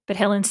But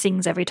Helen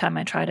sings every time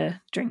I try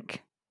to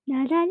drink.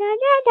 La la la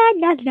la la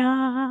la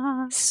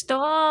la.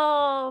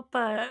 Stop.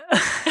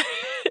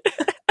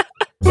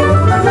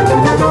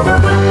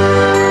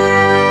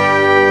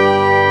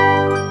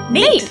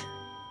 Neat.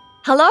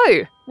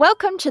 Hello,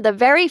 welcome to the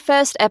very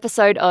first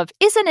episode of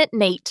Isn't It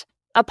Neat?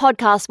 A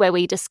podcast where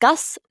we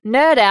discuss,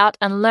 nerd out,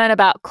 and learn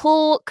about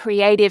cool,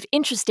 creative,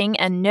 interesting,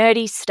 and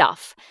nerdy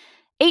stuff.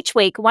 Each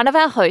week, one of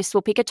our hosts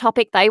will pick a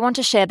topic they want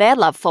to share their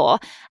love for,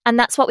 and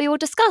that's what we will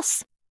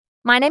discuss.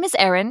 My name is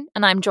Erin,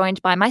 and I'm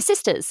joined by my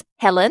sisters,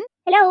 Helen.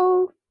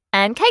 Hello.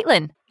 And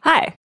Caitlin.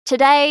 Hi.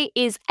 Today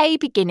is a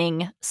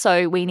beginning,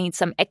 so we need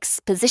some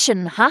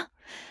exposition, huh?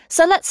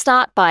 So let's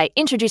start by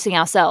introducing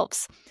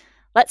ourselves.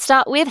 Let's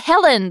start with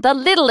Helen, the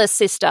littlest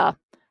sister.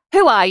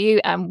 Who are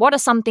you, and what are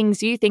some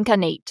things you think are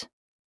neat?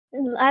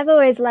 I've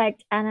always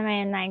liked anime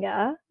and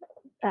manga.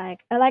 I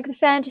like the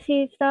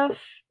fantasy stuff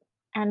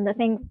and the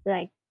things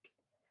I've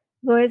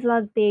always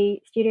loved the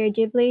Studio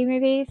Ghibli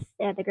movies.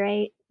 They're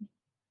great.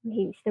 We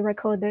used to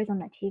record those on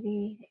the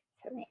TV.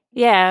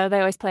 Yeah, they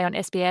always play on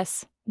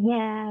SBS.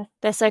 Yeah.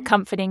 They're so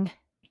comforting.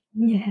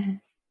 Yeah.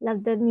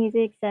 Love the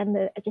music and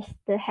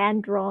the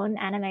hand-drawn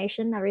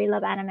animation. I really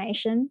love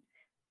animation.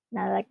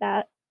 And I like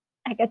that.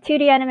 Like a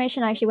 2D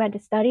animation, I actually went to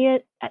study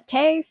it at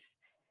TAFE.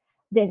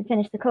 Didn't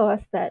finish the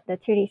course, but the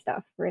 2D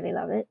stuff, really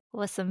love it.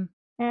 Awesome.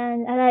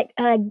 And I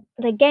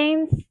like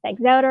games like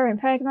Zelda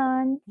and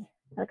Pokemon,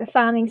 like the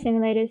farming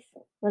simulators.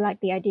 I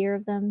like the idea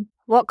of them.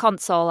 What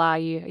console are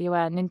you? Are you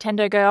a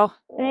Nintendo girl?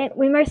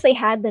 We mostly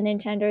had the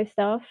Nintendo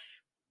stuff,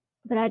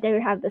 but I do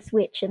have the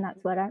Switch, and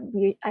that's what I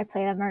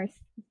play the most,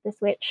 the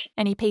Switch.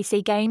 Any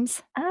PC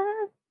games?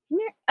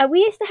 We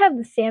used to have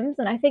The Sims,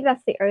 and I think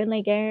that's the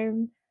only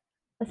game,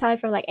 aside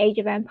from like Age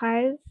of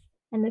Empires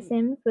and The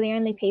Sims, were the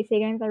only PC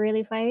games I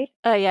really played.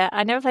 Oh yeah,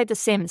 I never played The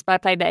Sims, but I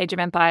played the Age of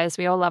Empires.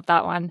 We all love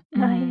that one. Oh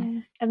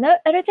yeah.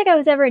 I don't think I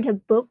was ever into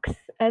books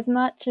as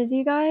much as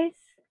you guys,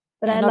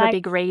 but I'm not a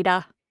big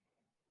reader.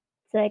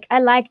 It's like I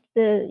liked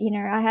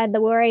I had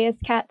the Warriors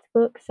Cats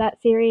books, that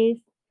series,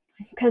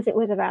 because it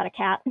was about a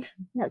cat.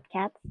 Not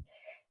cats.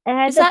 It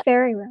had the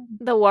fairy realm.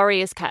 The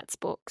Warriors Cats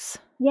books.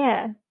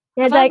 Yeah.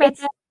 There's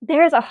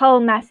there's a whole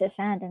massive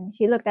fandom. If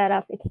you look that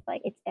up, it's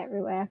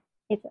everywhere.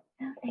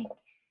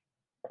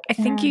 I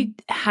think you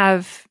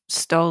have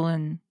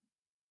stolen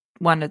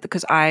one of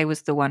because I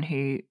was the one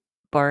who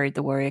borrowed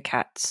the Warrior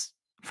Cats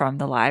from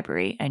the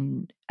library,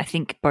 and I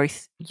think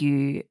both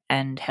you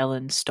and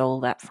Helen stole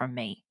that from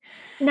me.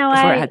 No,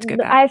 I had to go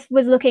back. I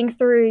was looking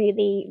through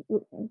the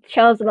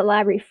shelves of the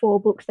library for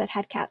books that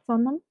had cats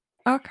on them.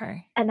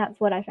 Okay, and that's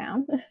what I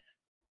found.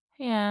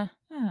 Yeah,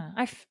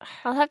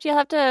 I'll have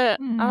to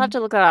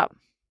look it up.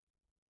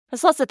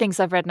 There's lots of things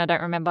I've read and I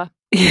don't remember.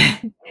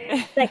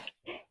 Like,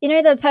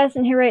 the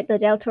person who wrote the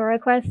Del Toro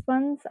Quest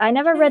ones. I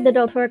never read the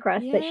Del Toro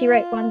Quest, but she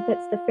wrote ones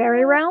that's the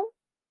fairy realm.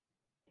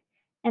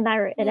 And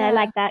I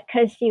like that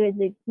because she was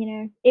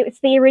it was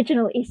the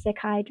original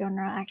isekai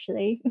genre,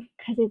 actually,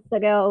 because it's the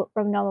girl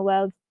from normal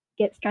world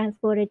gets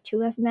transported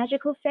to a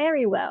magical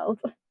fairy world.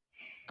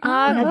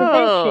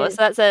 Oh, so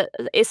that's a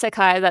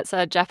isekai. That's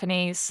a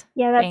Japanese.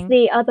 Yeah, that's thing.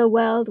 The other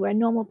world where a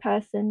normal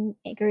person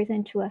goes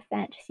into a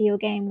fantasy or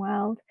game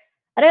world.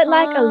 I don't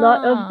like a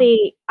lot of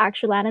the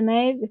actual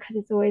anime because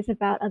it's always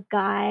about a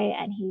guy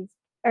and he's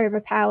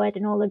overpowered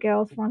and all the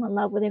girls fall in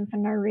love with him for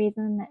no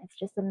reason. It's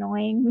just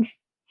annoying.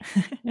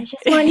 I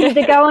just want you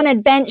to go on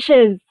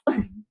adventures.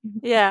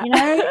 Yeah.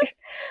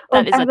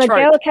 Or have a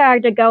girl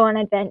character go on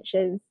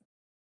adventures.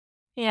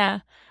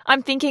 Yeah.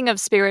 I'm thinking of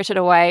Spirited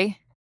Away.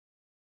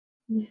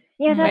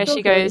 Yeah, that's where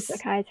she goes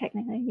isekai,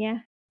 technically, yeah.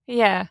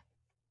 Yeah.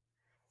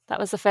 That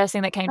was the first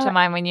thing that came to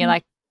mind when you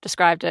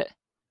described it.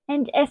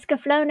 And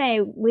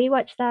Escaflowne, we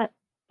watched that,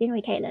 didn't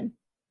we, Caitlin?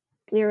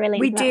 We were really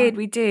We did.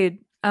 We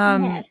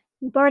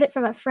borrowed it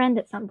from a friend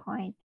at some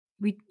point.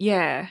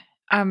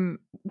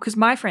 Because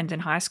my friends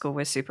in high school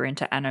were super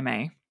into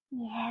anime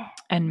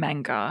and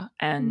manga,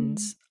 and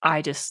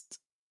I just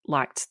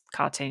liked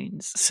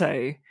cartoons.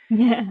 So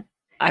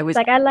I was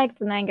I liked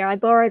the manga. I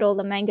borrowed all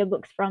the manga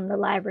books from the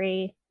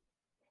library.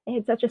 It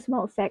had such a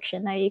small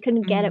section though. You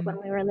couldn't get it when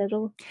we were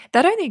little.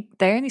 They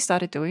only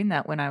started doing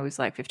that when I was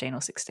 15 or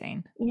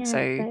 16. Yeah,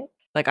 so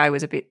I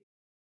was a bit.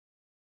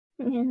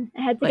 Yeah,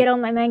 I had to get all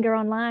my manga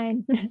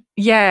online.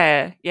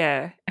 Yeah.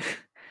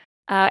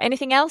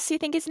 Anything else you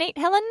think is neat,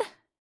 Helen?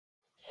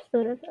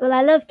 Sort of. Well,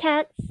 I love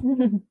cats.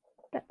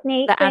 That's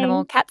neat.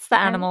 Animal. Cat's the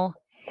animal.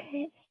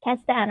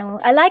 Cat's the animal.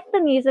 I like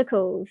the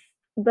musicals,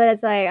 but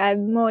it's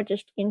I'm more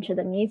just into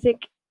the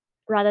music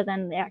rather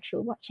than the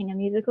actual watching a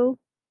musical.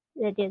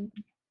 You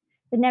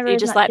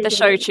just like the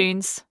show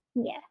tunes.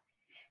 Yeah.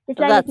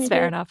 That's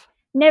fair enough.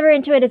 Never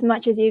into it as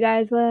much as you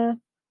guys were,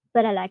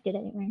 but I liked it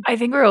anyway. I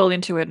think we're all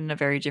into it in a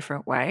very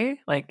different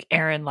way. Like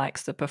Erin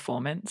likes the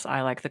performance,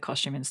 I like the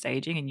costume and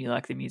staging, and you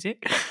like the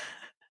music.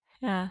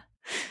 Yeah.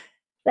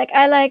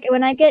 I like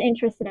when I get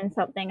interested in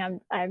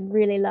something, I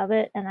really love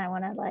it, and I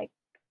want to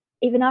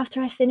even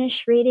after I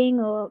finish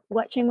reading or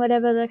watching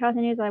whatever the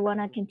cartoon is, I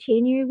want to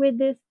continue with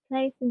this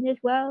place in this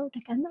world.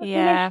 Like, I'm not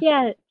Yeah. finished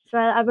yet. So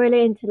I'm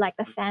really into like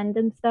the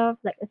fandom stuff,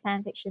 like the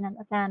fan fiction and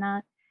the fan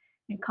art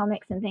and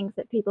comics and things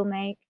that people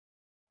make.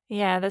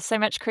 Yeah, there's so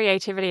much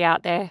creativity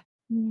out there.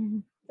 Yeah.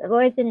 So I've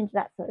always been into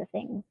that sort of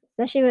thing,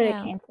 especially when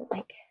Yeah. it came to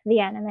like the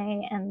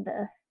anime and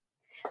the.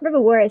 I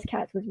remember Warriors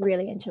Cats was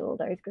really into all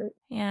those groups.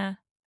 Yeah.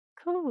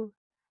 Cool.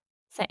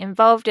 So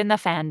involved in the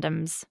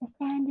fandoms. The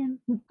fandom.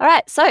 All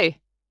right, so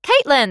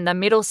Caitlin, the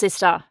middle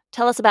sister,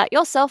 tell us about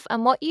yourself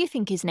and what you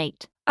think is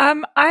neat.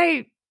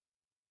 I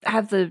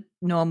have the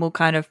normal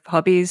kind of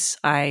hobbies.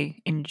 I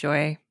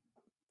enjoy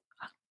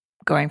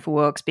going for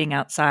walks, being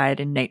outside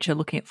in nature,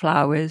 looking at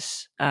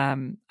flowers.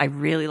 I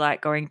really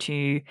like going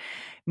to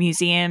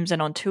museums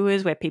and on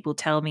tours where people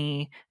tell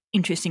me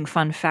interesting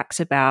fun facts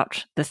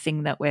about the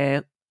thing that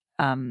we're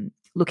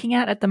looking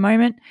at the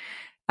moment.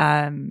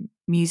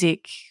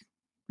 Music,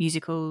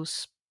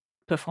 musicals,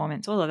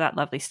 performance, all of that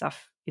lovely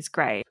stuff is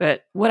great.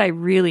 But what I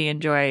really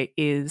enjoy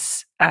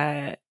is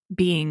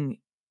being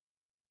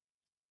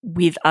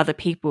with other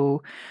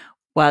people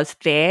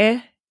whilst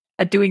they're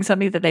doing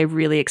something that they're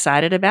really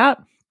excited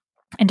about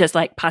and just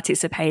like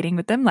participating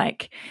with them.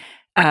 Like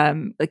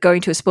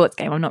going to a sports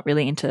game. I'm not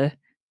really into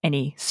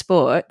any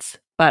sports,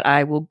 but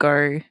I will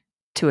go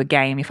to a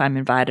game if I'm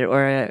invited,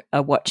 or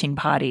a watching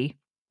party,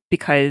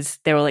 because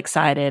they're all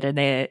excited and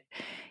they're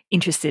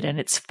interested and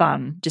it's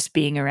fun just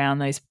being around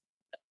those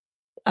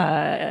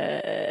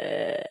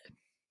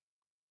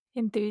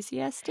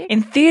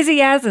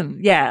enthusiasm.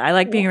 Yeah, I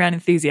like being around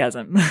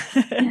enthusiasm.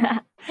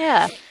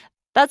 Yeah,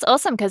 that's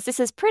awesome, because this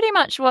is pretty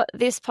much what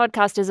this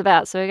podcast is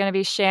about. So we're going to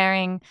be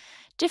sharing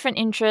different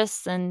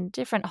interests and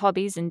different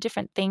hobbies and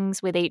different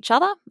things with each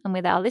other and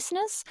with our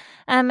listeners,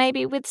 and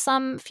maybe with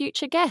some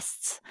future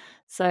guests.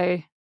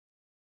 So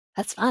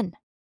that's fun.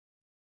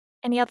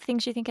 Any other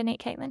things you think are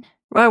neat, Caitlin?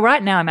 Well,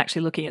 right now I'm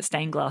actually looking at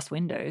stained glass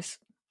windows.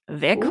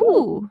 They're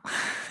cool.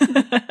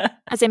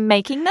 As in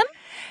making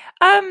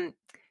them?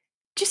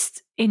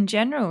 Just in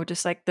general,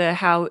 just like the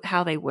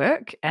how they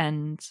work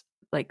and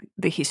like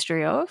the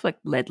history of like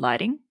lead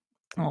lighting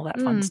and all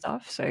that fun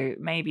stuff. So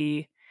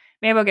maybe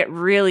I'll get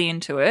really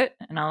into it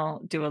and I'll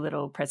do a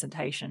little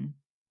presentation.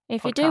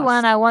 If you do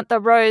one, I want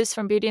the rose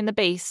from Beauty and the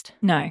Beast.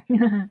 No.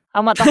 I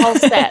want the whole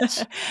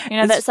set. You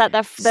know, that's at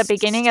the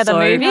beginning of the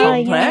movie.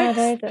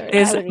 Complex.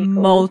 There's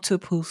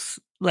multiple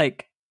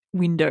like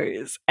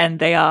windows and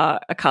they are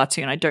a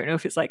cartoon. I don't know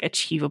if it's like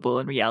achievable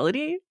in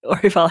reality or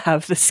if I'll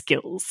have the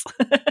skills.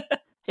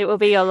 It will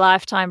be your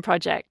lifetime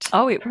project.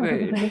 Oh, it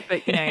would.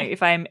 But you know,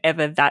 if I'm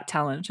ever that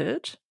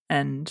talented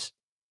and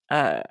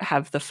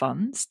have the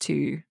funds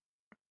to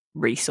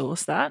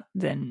resource that,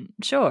 then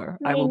sure,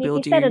 I will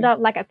build you set it up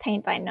like a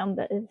paint by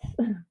numbers.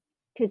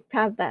 Could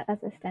have that as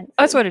a stencil.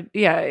 That's what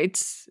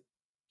it's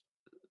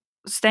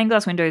stained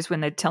glass windows when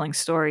they're telling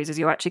stories is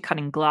you're actually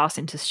cutting glass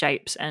into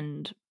shapes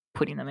and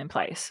putting them in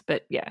place.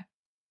 But yeah,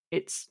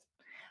 it's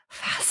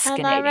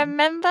fascinating.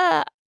 And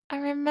I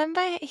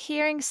remember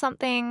hearing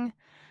something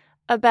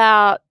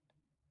about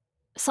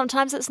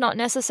sometimes it's not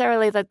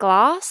necessarily the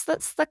glass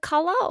that's the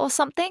color or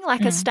something,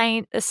 like a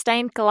stained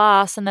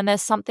glass, and then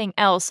there's something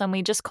else and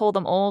we just call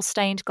them all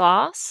stained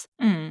glass.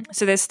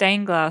 So there's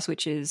stained glass,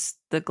 which is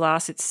the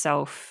glass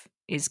itself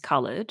is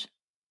colored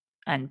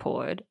and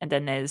poured, and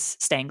then there's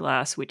stained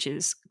glass, which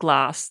is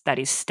glass that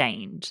is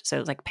stained, so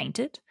it's like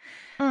painted.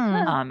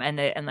 And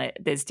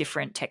there's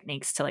different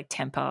techniques to like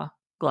temper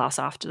glass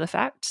after the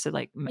fact. So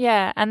like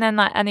and then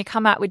and you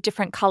come out with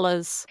different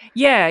colors.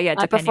 Yeah,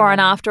 like before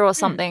and after or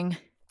something.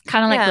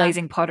 Kind of like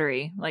glazing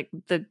pottery. Like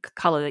the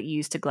color that you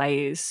use to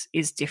glaze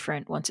is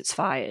different once it's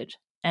fired,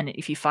 and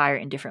if you fire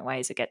it in different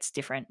ways, it gets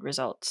different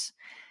results.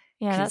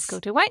 Yeah, that's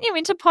cool too. Weren't you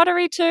into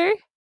pottery too?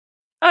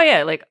 Oh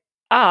yeah, like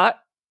art,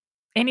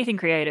 anything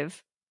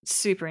creative.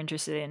 Super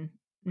interested in.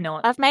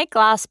 I've made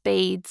glass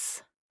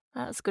beads.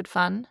 That's good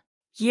fun.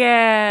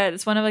 Yeah,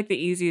 it's one of like the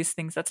easiest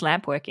things. That's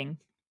lamp working.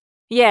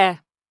 Yeah,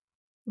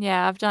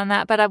 I've done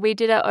that, but we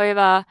did it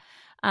over.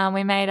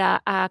 We made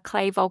a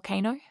clay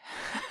volcano,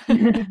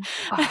 and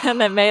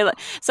then made it.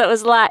 So it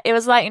was like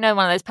you know,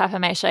 one of those paper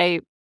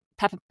mache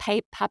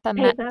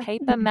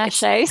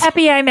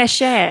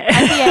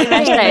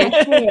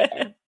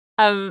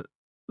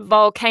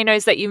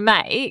volcanoes that you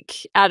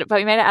make but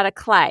we made it out of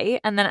clay,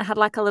 and then it had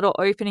like a little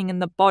opening in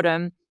the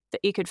bottom that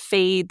you could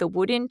feed the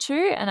wood into,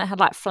 and it had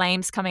like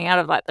flames coming out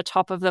of like the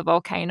top of the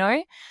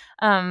volcano,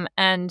 and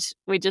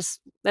there's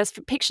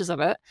pictures of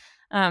it,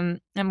 and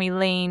we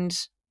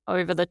leaned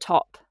over the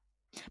top,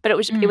 but it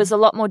was a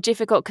lot more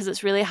difficult because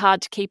it's really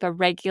hard to keep a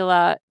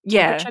regular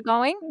temperature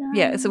going.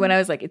 Yeah, so when I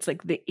was like, it's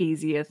like the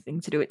easier thing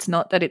to do. It's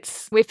not that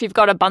it's if you've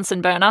got a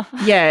Bunsen burner.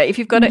 Yeah, if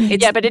you've got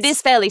it. But it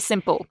is fairly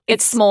simple.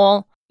 It's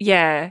small.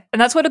 Yeah, and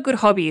that's what a good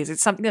hobby is.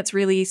 It's something that's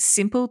really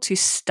simple to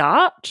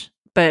start,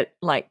 but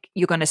like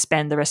you're going to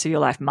spend the rest of your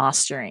life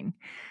mastering.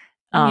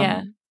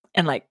 And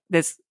like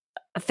there's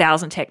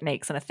 1,000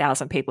 techniques and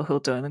 1,000 people who are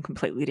doing them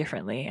completely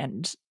differently,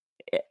 and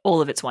all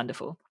of it's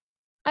wonderful.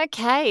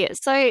 Okay,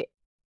 so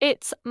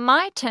it's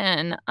my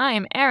turn.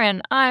 I'm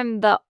Erin.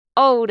 I'm the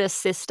oldest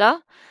sister.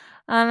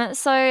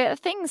 So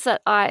things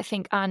that I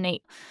think are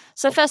neat.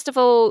 So first of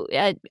all,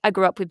 I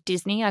grew up with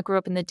Disney. I grew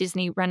up in the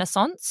Disney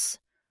Renaissance.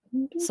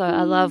 So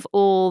I love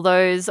all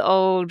those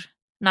old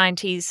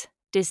 90s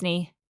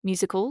Disney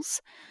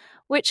musicals,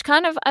 which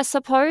kind of, I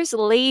suppose,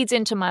 leads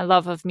into my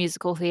love of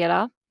musical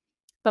theatre.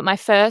 But my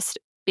first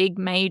big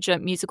major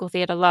musical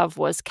theatre love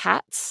was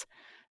Cats,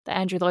 the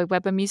Andrew Lloyd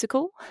Webber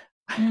musical,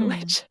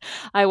 which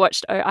I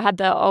watched. I had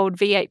the old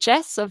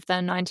VHS of the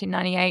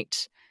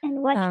 1998.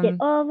 And watched it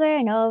over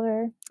and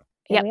over.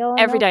 Yeah,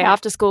 every day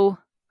after school,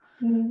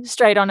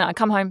 straight on it. I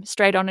come home,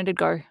 straight on it'd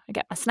go. I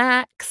get my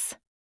snacks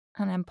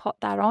and then pop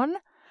that on.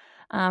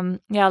 I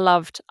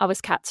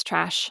was Cats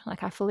trash.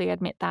 Like, I fully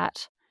admit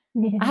that.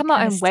 Yeah. I have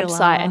my own Kinda still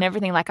website are. and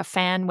everything, like a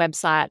fan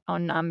website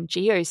on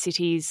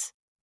GeoCities.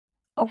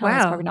 Oh,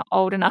 Helen's wow. probably not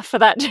old enough for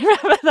that to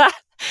remember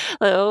that.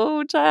 The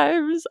old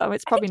times. Oh,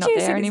 it's probably I not think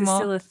there GeoCities anymore. is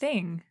still a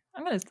thing.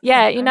 I'm gonna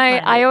Yeah, I'm gonna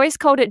find I it. always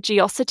called it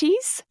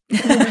GeoCities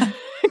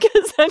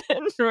because I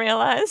didn't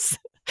realize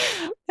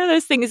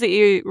those things that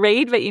you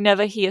read but you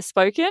never hear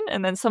spoken.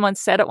 And then someone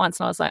said it once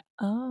and I was like,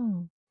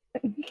 oh,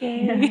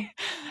 okay.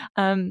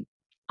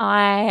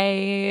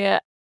 I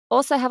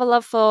also have a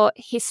love for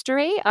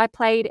history. I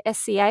played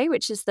SCA,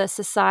 which is the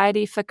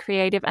Society for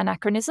Creative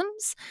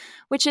Anachronisms,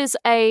 which is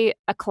a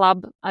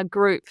club, a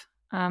group.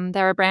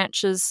 There are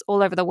branches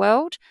all over the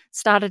world,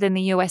 started in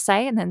the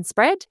USA and then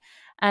spread.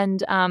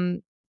 And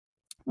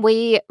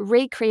we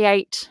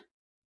recreate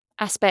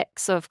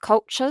aspects of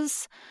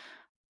cultures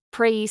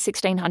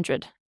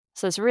pre-1600.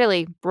 So it's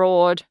really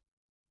broad.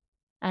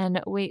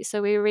 And we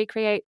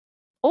recreate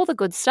all the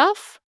good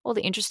stuff, all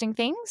the interesting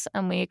things,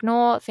 and we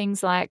ignore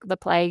things like the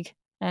plague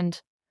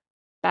and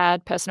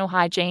bad personal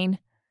hygiene.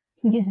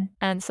 Yeah.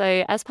 And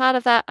so as part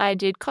of that, I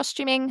did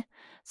costuming.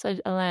 So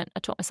I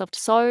taught myself to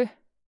sew,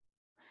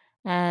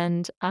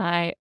 and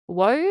I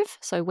wove,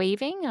 so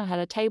weaving. I had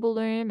a table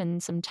loom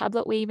and some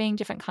tablet weaving,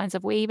 different kinds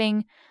of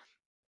weaving,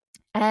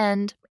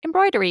 and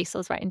embroidery. So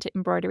I was right into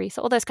embroidery.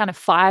 So all those kind of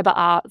fiber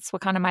arts were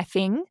kind of my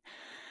thing.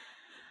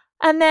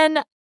 And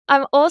then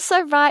I'm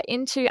also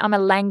I'm a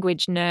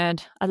language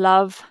nerd. I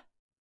love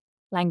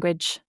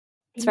language.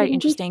 It's very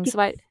interesting.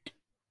 Sorry?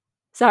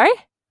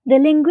 The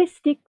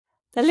linguistics.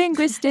 The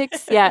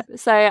linguistics, yeah.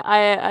 So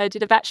I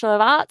did a Bachelor of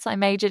Arts. I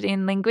majored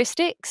in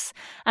linguistics.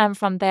 And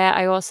from there,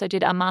 I also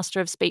did a Master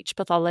of Speech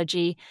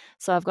Pathology.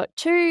 So I've got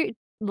 2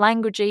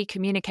 languagey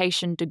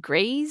communication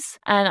degrees.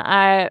 And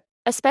I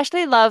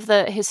especially love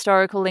the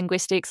historical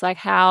linguistics, like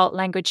how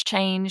language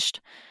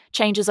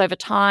changes over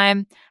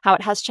time, how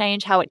it has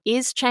changed, how it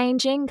is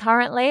changing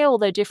currently, all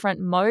the different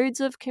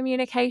modes of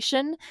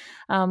communication,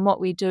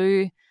 what we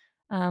do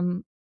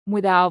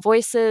with our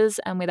voices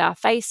and with our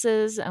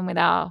faces and with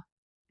our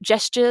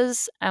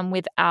gestures and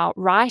with our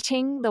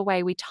writing, the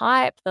way we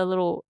type, the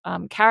little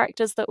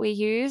characters that we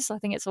use. I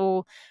think it's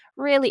all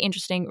really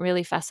interesting,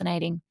 really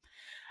fascinating.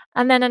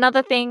 And then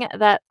another thing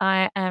that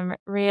I am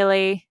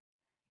really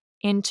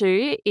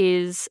into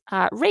is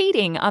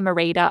reading. I'm a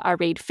reader. I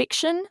read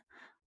fiction.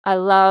 I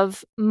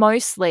love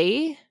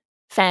mostly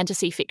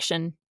fantasy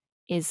fiction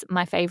is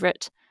my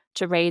favorite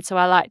to read. So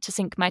I like to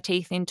sink my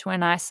teeth into a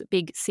nice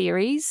big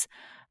series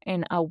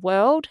in a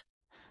world.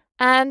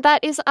 And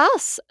that is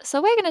us.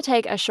 So we're going to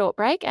take a short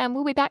break and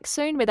we'll be back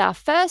soon with our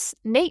first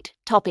neat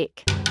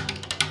topic.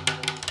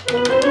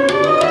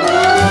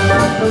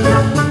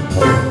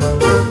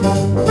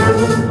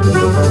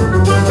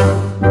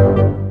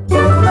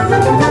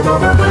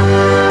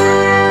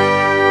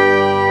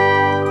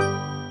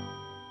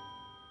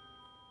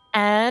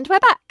 And we're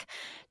back.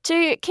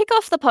 To kick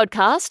off the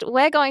podcast,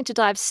 we're going to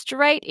dive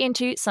straight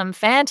into some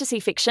fantasy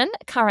fiction,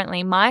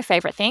 currently my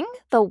favourite thing,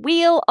 The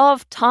Wheel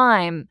of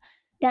Time.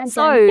 Dun,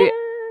 So,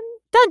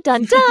 dun,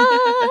 dun, dun,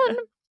 dun!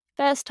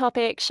 First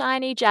topic,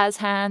 shiny jazz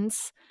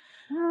hands.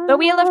 dun. The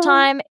Wheel of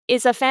Time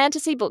is a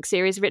fantasy book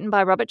series written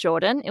by Robert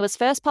Jordan. It was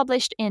first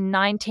published in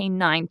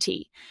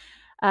 1990.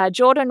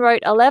 Jordan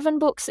wrote 11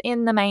 books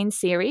in the main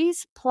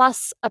series,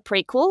 plus a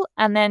prequel,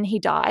 and then he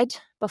died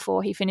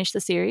before he finished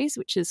the series,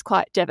 which is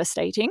quite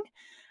devastating.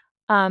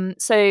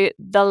 So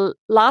the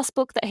last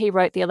book that he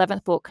wrote, the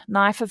 11th book,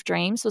 Knife of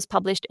Dreams, was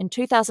published in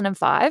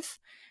 2005.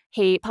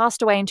 He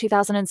passed away in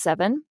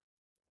 2007.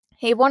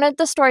 He wanted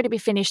the story to be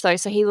finished, though,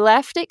 so he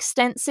left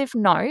extensive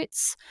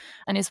notes,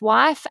 and his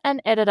wife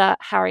and editor,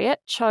 Harriet,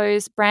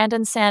 chose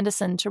Brandon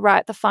Sanderson to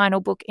write the final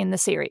book in the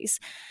series.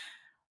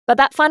 But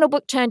that final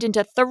book turned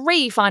into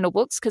 3 final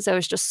books because there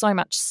was just so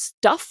much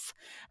stuff,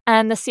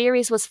 and the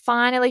series was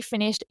finally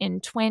finished in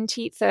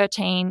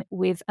 2013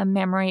 with A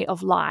Memory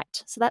of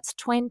Light. So that's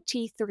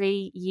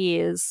 23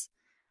 years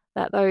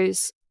that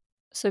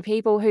so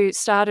people who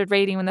started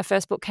reading when the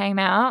first book came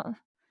out,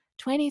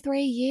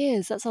 23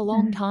 years, that's a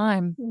long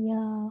time.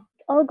 Yeah.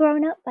 All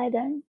grown up by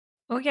then.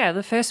 Oh, yeah.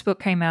 The first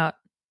book came out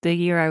the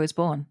year I was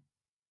born.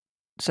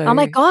 So, Oh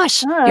my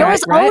gosh, Oh. you're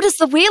as Right? old as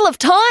the Wheel of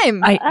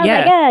Time. Oh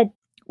yeah. my god.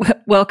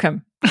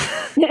 Welcome.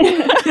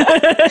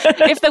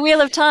 If the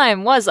Wheel of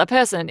Time was a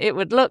person, it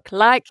would look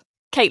like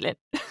Caitlin.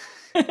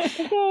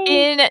 Okay.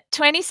 In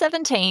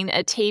 2017,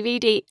 a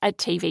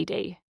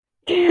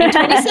In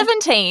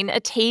 2017,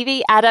 a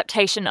TV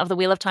adaptation of The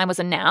Wheel of Time was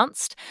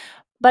announced,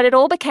 but it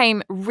all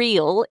became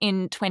real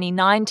in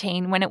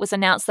 2019 when it was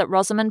announced that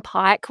Rosamund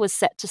Pike was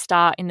set to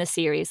star in the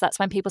series. That's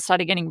when people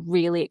started getting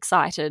really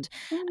excited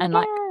and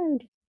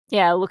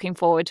looking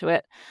forward to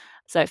it.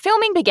 So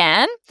filming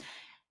began,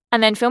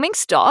 and then filming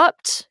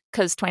stopped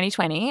because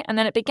 2020, and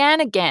then it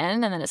began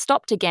again, and then it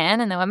stopped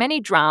again, and there were many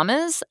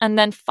dramas, and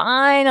then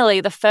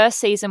finally the first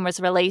season was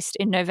released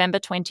in November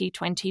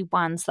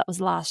 2021, so that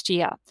was last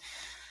year,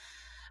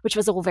 which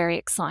was all very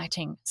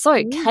exciting.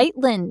 So,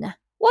 Caitlin,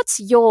 what's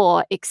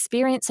your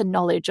experience and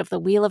knowledge of The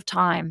Wheel of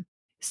Time?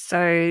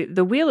 So,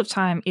 The Wheel of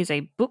Time is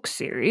a book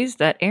series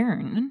that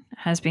Erin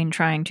has been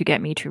trying to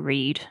get me to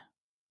read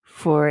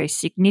for a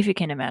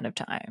significant amount of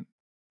time.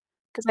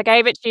 Because I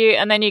gave it to you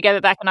and then you gave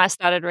it back and I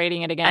started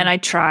reading it again. And I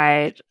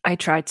tried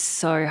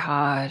so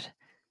hard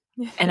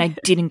and I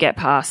didn't get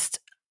past,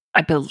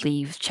 I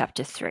believe,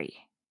 chapter 3.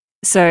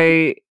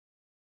 So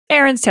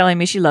Erin's telling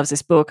me she loves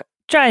this book,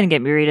 trying to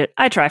get me to read it.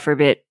 I try for a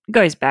bit,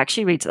 goes back,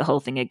 she reads the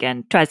whole thing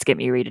again, tries to get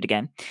me to read it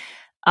again.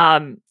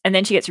 And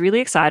then she gets really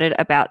excited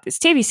about this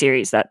TV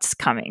series that's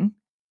coming.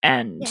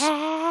 And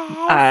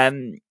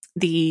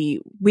the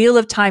Wheel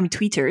of Time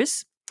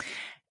tweeters,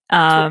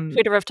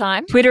 Twitter of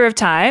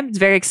Time is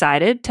very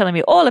excited, telling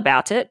me all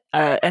about it,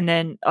 and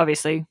then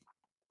obviously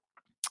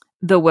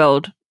the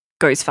world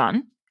goes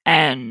fun,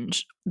 and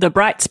the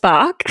bright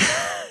spark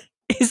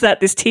is that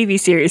this TV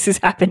series is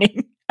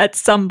happening at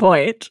some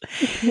point.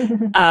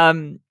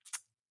 Erin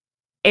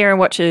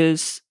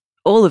watches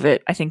all of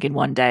it, I think, in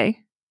one day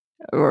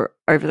or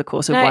over the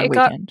course of one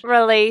weekend. It got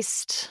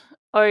released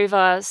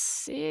over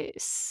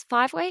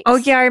 5 weeks. Oh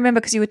yeah, I remember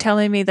because you were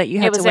telling me that you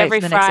had to wait for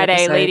the next episode. It was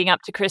every Friday leading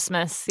up to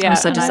Christmas. Yeah, it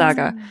was such a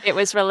saga. It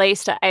was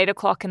released at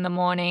 8:00 in the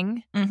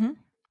morning on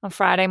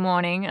Friday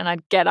morning, and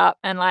I'd get up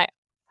and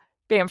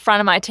be in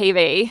front of my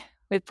TV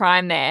with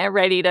Prime there,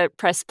 ready to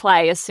press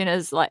play as soon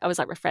as I was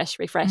refresh.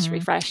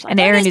 And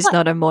Erin is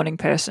not a morning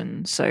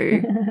person,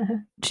 so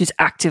she's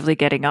actively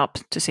getting up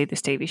to see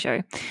this TV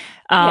show.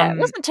 It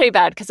wasn't too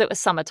bad because it was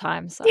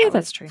summertime. So yeah,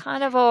 that's true.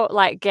 Kind of all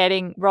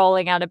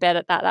rolling out of bed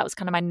at that. That was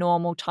kind of my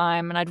normal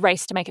time, and I'd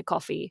race to make a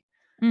coffee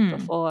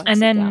before.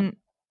 And then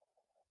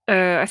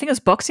I think it was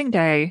Boxing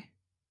Day.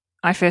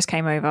 I first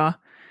came over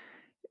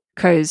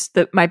because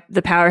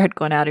the power had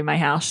gone out in my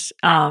house.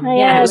 And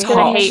it was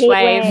hot.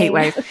 Heat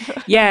wave.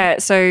 Yeah,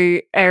 so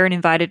Erin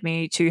invited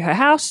me to her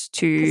house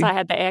because I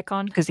had the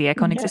aircon. Because the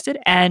aircon existed,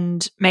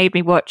 and made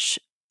me watch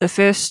the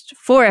first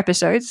 4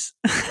 episodes.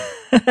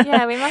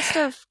 Yeah, we must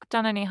have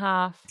done only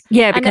half.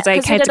 Yeah, because I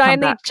had to come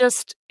back.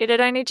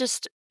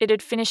 It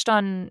had finished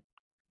on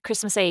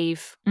Christmas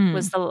Eve.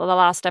 Was the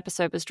last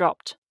episode was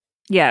dropped.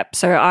 Yeah,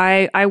 so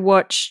I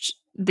watched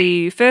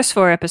the first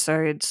 4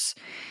 episodes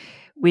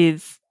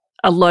with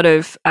a lot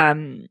of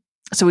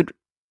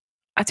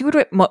I think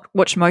we'd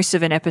watch most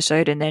of an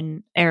episode, and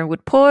then Erin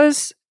would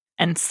pause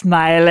and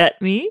smile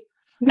at me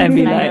and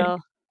be like,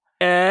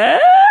 I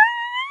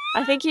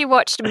think you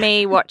watched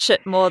me watch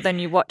it more than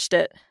you watched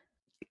it.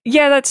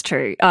 Yeah, that's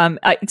true.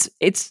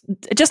 It's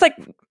just like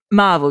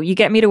Marvel. You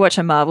get me to watch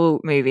a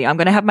Marvel movie, I'm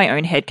going to have my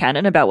own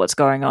headcanon about what's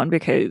going on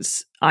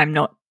because I'm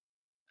not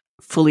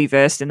fully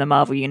versed in the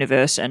Marvel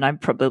universe, and I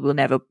probably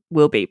never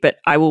will be. But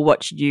I will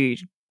watch you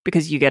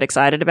because you get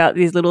excited about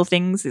these little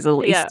things, these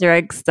little Easter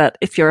eggs that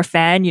if you're a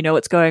fan, you know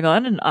what's going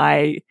on, and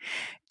I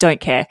don't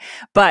care.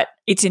 But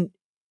it's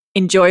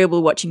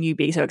enjoyable watching you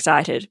be so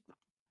excited.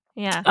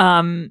 Yeah.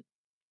 And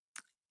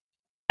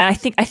I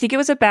think it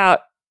was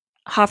about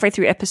halfway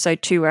through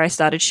episode 2 where I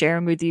started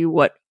sharing with you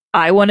what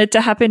I wanted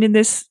to happen in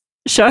this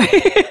show.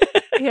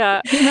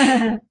 Yeah.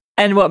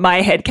 And what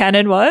my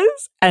headcanon was,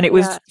 and it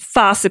was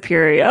far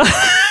superior.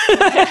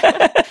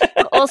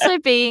 Also,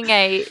 being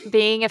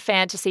a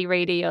fantasy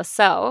reader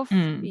yourself,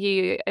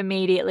 you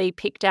immediately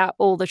picked out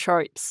all the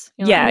tropes.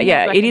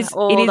 It is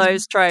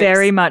those tropes.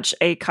 Very much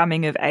a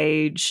coming of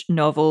age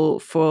novel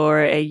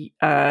for a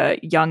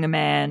younger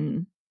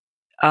man,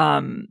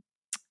 and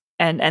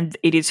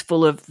it is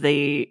full of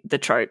the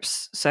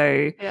tropes.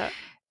 So,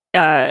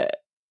 I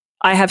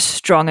have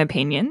strong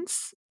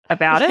opinions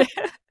about it.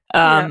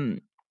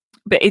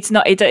 But it's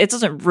not. It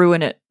doesn't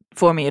ruin it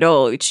for me at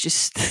all. It's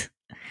just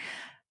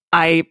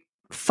I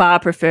far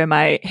prefer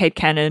my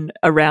headcanon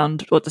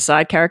around what the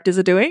side characters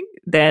are doing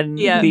than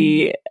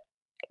the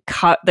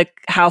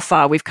how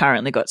far we've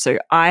currently got. So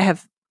I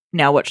have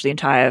now watched the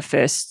entire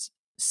first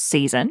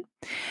season,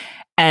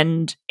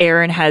 and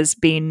Erin has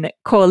been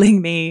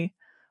calling me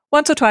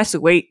once or twice a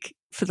week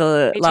for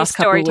the last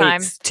couple of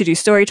weeks to do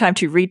story time,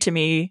 to read to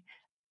me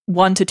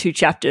 1 to 2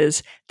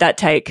 chapters that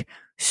take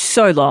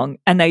so long,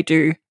 and they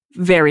do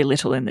very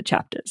little in the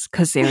chapters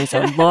because there is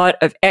a lot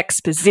of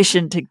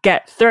exposition to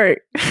get through.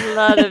 A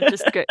lot of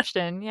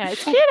description. Yeah,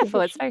 it's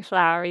beautiful. It's very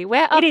flowery.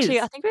 We're up to,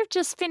 I think we've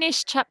just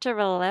finished chapter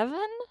 11.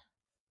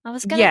 I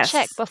was going to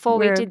check before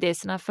we did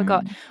this and I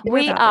forgot.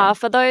 We are,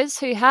 for those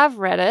who have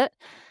read it,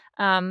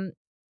 I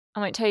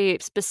won't tell you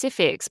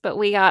specifics, but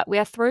we are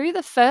through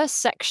the first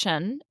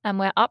section and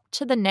we're up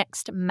to the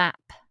next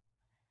map.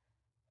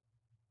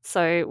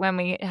 So when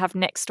we have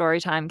next story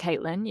time,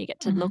 Caitlin, you get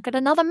to look at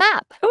another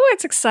map. Oh,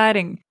 it's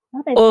exciting.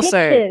 Oh, there's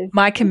Also, pictures.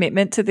 my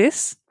commitment to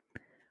this,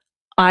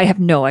 I have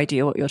no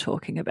idea what you're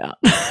talking about.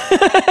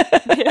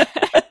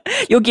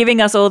 You're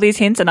giving us all these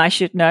hints and I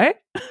should know.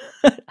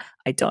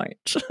 I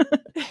don't.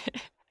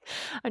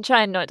 I'm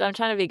trying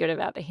to be good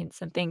about the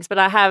hints and things, but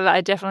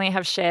I definitely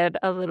have shared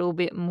a little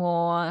bit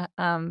more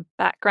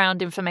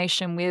background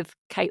information with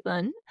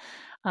Caitlin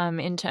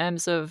in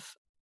terms of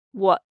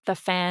what the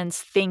fans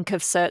think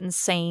of certain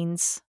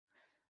scenes,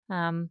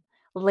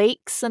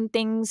 leaks and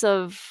things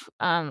of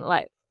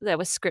like there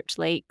were script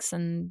leaks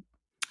and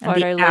photo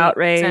the leaks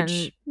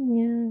outrage.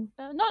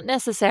 Yeah. not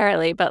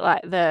necessarily, but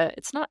like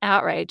it's not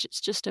outrage,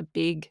 it's just a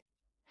big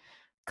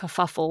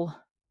kerfuffle.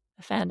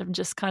 The fandom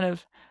just kind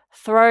of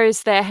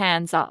throws their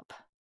hands up,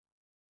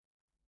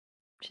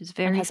 Which is and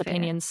very has fair.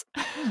 opinions.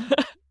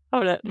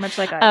 Hold it. Much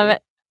like I do.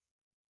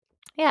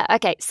 Yeah,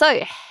 okay. So,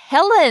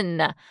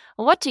 Helen,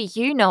 what do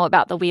you know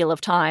about the Wheel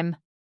of Time?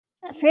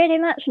 Pretty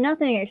much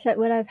nothing except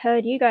what I've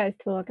heard you guys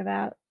talk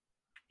about.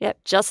 Yep,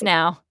 just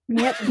now.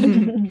 Yep.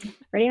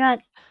 Pretty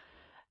much.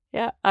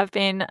 Yeah, I've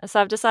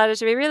decided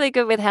to be really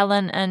good with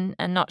Helen and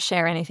not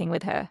share anything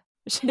with her.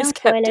 She's No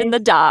kept in spoilers. the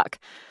dark.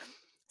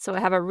 So I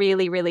have a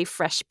really, really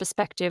fresh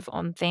perspective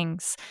on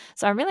things.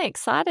 So I'm really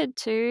excited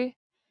to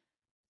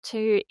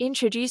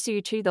introduce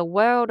you to the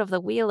world of the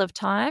Wheel of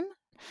Time.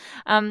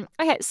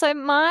 Okay, so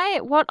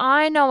what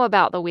I know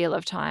about the Wheel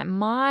of Time,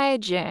 my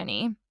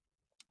journey.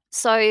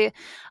 So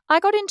I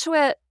got into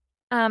it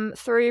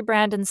through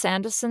Brandon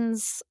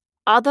Sanderson's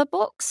other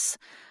books.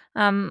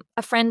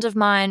 A friend of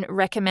mine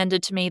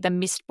recommended to me the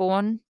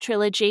Mistborn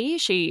trilogy.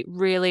 She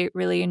really,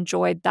 really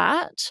enjoyed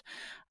that.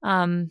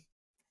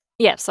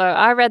 Yeah, so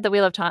I read the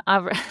Wheel of Time. I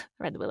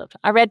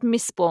read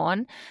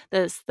Mistborn.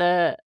 There's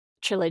the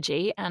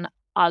trilogy, and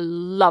I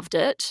loved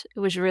it.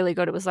 It was really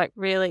good. It was like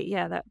really,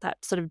 that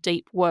sort of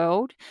deep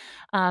world.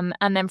 And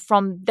then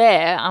from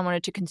there, I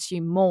wanted to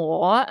consume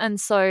more. And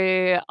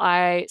so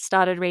I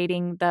started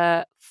reading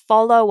the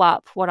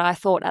follow-up, what I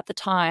thought at the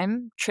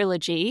time,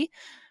 trilogy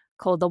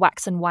called the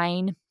Wax and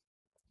Wayne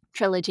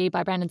trilogy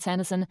by Brandon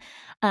Sanderson.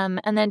 And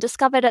then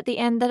discovered at the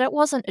end that it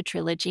wasn't a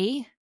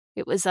trilogy.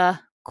 It was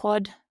a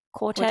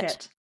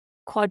quartet.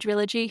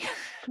 Quadrilogy.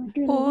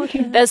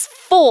 There's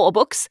 4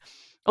 books,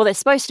 or there's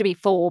supposed to be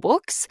 4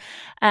 books,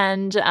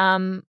 and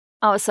I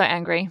was so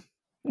angry.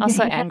 I was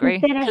so angry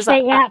because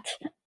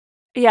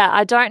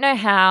I don't know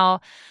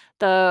how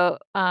the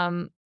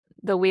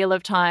Wheel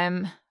of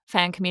Time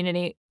fan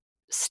community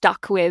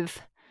stuck with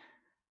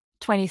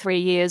 23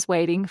 years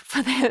waiting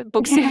for the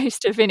book series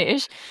to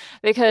finish,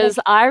 because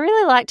I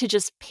really like to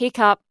just pick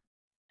up,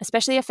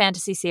 especially a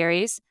fantasy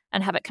series,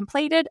 and have it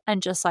completed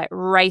and just like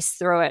race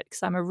through it,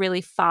 because I'm a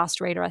really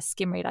fast reader. I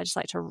skim read. I just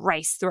like to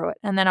race through it,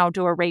 and then I'll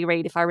do a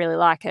reread if I really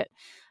like it.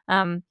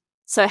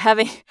 So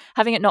having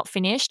it not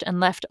finished and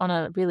left on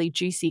a really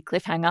juicy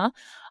cliffhanger,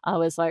 I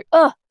was like,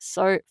 oh,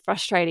 so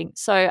frustrating.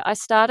 So I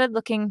started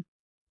looking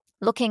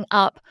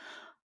up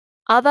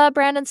other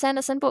Brandon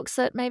Sanderson books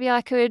that maybe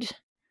I could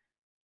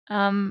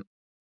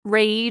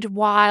read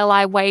while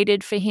I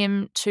waited for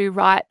him to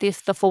write the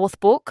 4th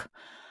book.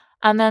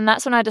 And then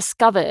that's when I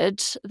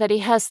discovered that he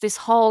has this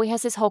whole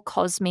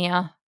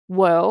Cosmere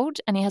world,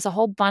 and he has a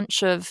whole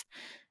bunch of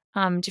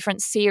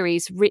different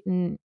series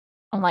written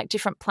on like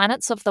different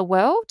planets of the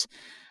world,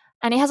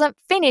 and he hasn't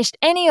finished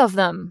any of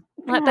them.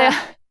 Like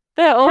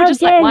they're all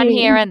just like one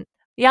here, and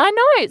yeah, I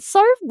know, it's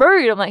so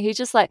rude. I'm like, he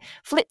just like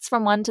flits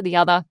from one to the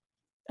other.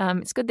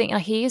 It's a good thing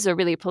he is a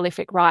really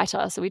prolific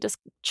writer, so we just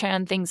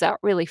churn things out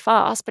really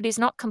fast, but he's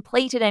not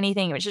completed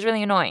anything, which is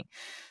really annoying.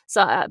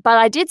 So, but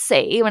I did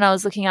see when I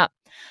was looking up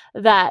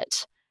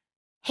that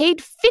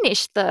he'd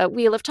finished the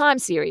Wheel of Time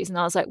series, and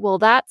I was like, well,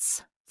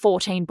 that's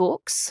 14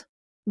 books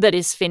that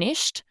is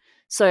finished.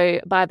 So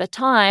by the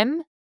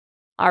time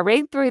I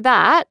read through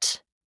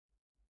that,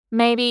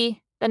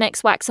 maybe the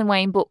next Wax and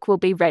Wayne book will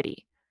be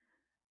ready.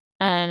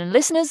 And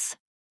listeners,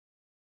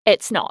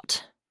 it's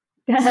not.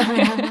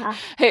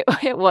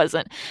 It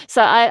wasn't.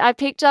 So I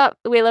picked up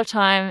The Wheel of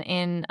Time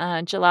in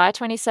July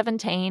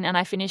 2017, and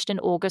I finished in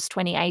August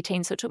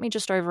 2018. So it took me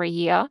just over a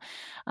year.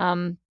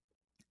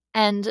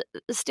 And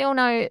still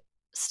no,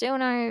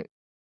 I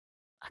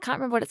can't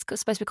remember what it's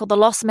supposed to be called. The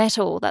Lost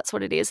Metal, that's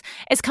what it is.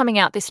 It's coming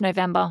out this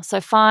November.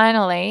 So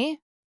finally,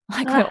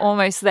 we're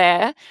almost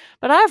there.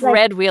 But I've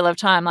read Wheel of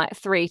Time like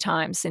 3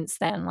 times since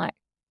then. Like,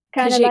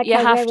 kind of like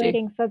how we're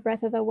waiting for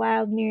Breath of the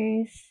Wild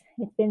news.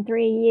 It's been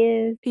 3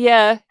 years.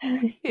 Yeah.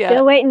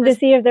 Still waiting to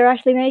see if they're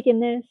actually making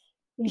this.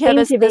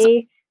 There's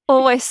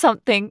always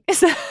something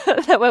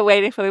that we're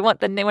waiting for. We want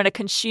to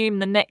consume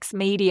the next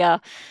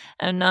media.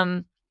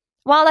 And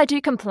while I do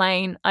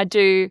complain, I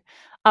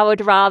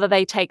would rather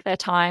they take their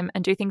time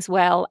and do things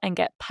well and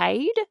get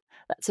paid.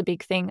 That's a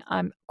big thing.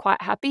 I'm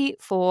quite happy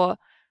for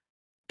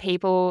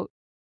people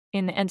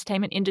in the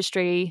entertainment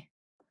industry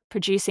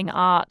producing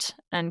art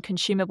and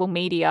consumable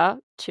media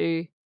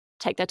to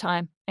take their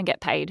time and get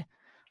paid.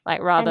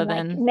 Rather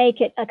than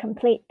make it a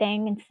complete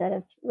thing instead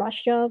of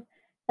rush job.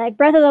 Like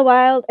Breath of the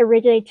Wild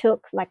originally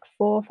took like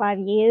 4 or 5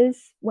 years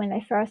when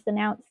they first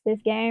announced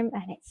this game,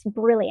 and it's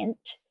brilliant.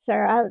 So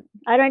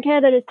I don't care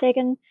that it's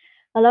taken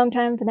a long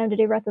time for them to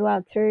do Breath of the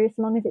Wild 2, as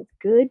long as it's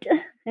good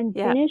and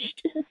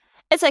finished.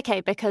 It's okay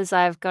because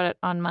I've got it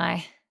on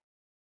my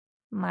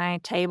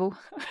table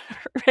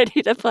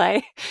ready to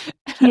play.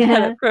 I've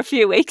had it for a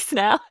few weeks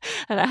now,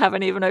 and I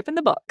haven't even opened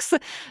the box.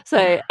 So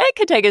it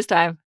could take its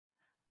time.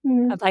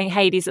 I'm playing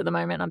Hades at the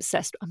moment. I'm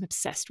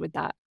obsessed with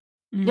that.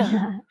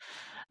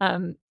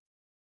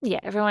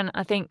 Everyone,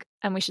 I think,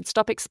 and we should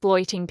stop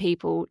exploiting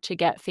people to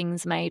get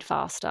things made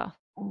faster.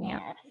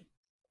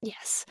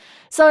 Yes.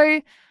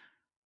 So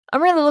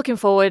I'm really looking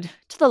forward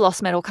to the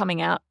Lost Metal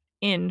coming out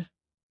in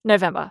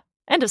November.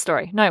 End of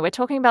story. No, we're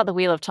talking about the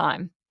Wheel of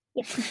Time.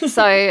 Yes.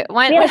 So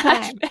Wheel of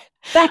Time.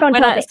 Back on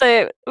topic.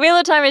 So Wheel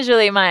of Time is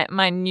really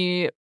my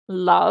new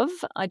love.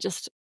 I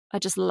just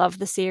love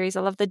the series.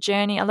 I love the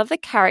journey. I love the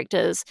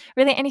characters.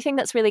 Really, anything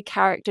that's really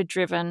character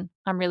driven,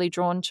 I'm really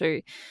drawn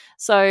to.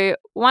 So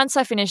once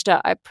I finished it,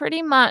 I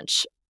pretty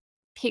much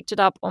picked it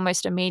up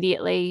almost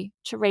immediately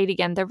to read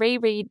again. The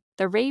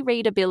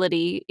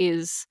rereadability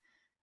is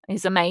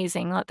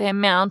amazing. Like the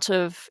amount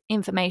of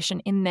information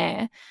in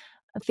there,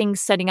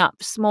 things setting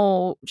up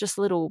small, just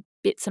little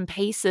bits and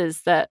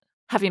pieces that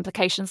have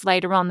implications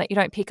later on that you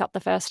don't pick up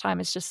the first time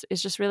is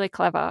just really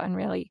clever and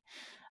really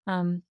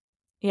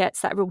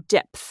it's that real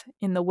depth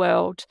in the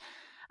world.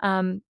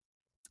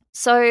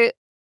 So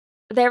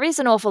there is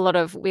an awful lot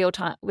of Wheel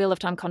of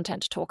Time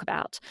content to talk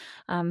about.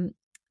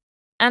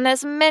 And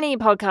there's many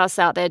podcasts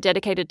out there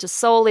dedicated to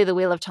solely the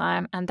Wheel of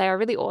Time, and they are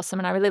really awesome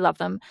and I really love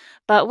them.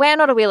 But we're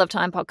not a Wheel of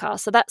Time podcast,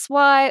 so that's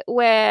why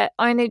we're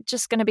only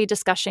just going to be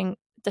discussing.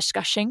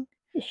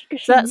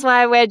 So that's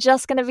why we're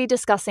just going to be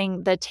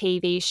discussing the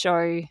TV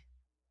show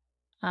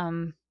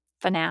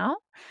for now.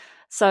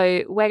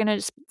 So we're going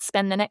to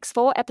spend the next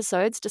 4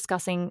 episodes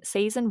discussing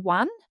season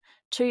 1,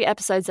 2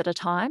 episodes at a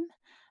time,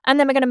 and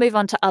then we're going to move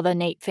on to other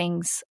neat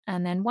things.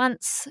 And then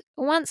once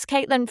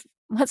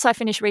I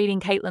finish reading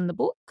Caitlin the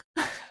book,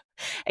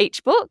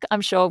 each book,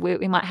 I'm sure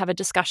we might have a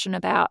discussion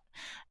about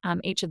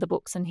each of the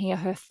books and hear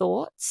her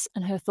thoughts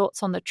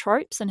on the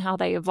tropes and how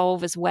they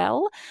evolve as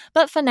well.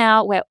 But for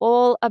now, we're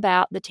all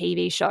about the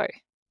TV show.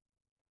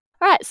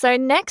 All right, so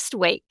next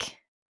week,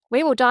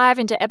 we will dive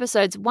into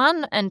episodes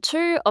 1 and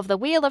 2 of the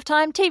Wheel of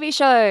Time TV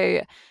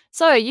show.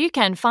 So you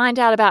can find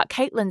out about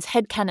Caitlin's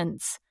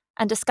headcanons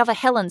and discover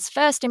Helen's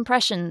first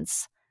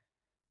impressions,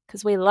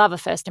 because we love a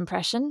first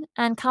impression,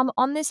 and come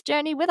on this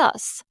journey with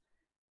us.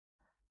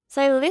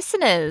 So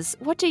listeners,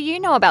 what do you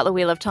know about the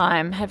Wheel of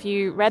Time? Have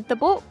you read the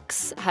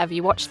books? Have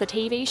you watched the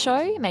TV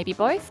show? Maybe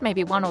both,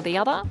 maybe one or the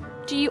other.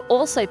 Do you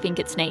also think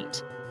it's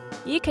neat?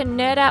 You can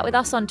nerd out with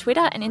us on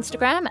Twitter and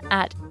Instagram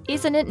at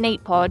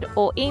isn'titneatpod,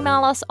 or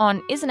email us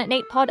on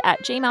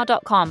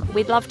isn'titneatpod@gmail.com.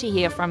 We'd love to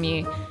hear from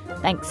you.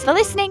 Thanks for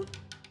listening.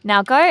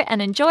 Now go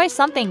and enjoy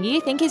something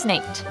you think is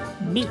neat.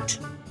 Neat.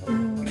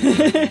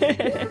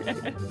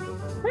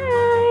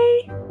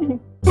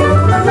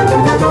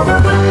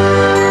 Bye.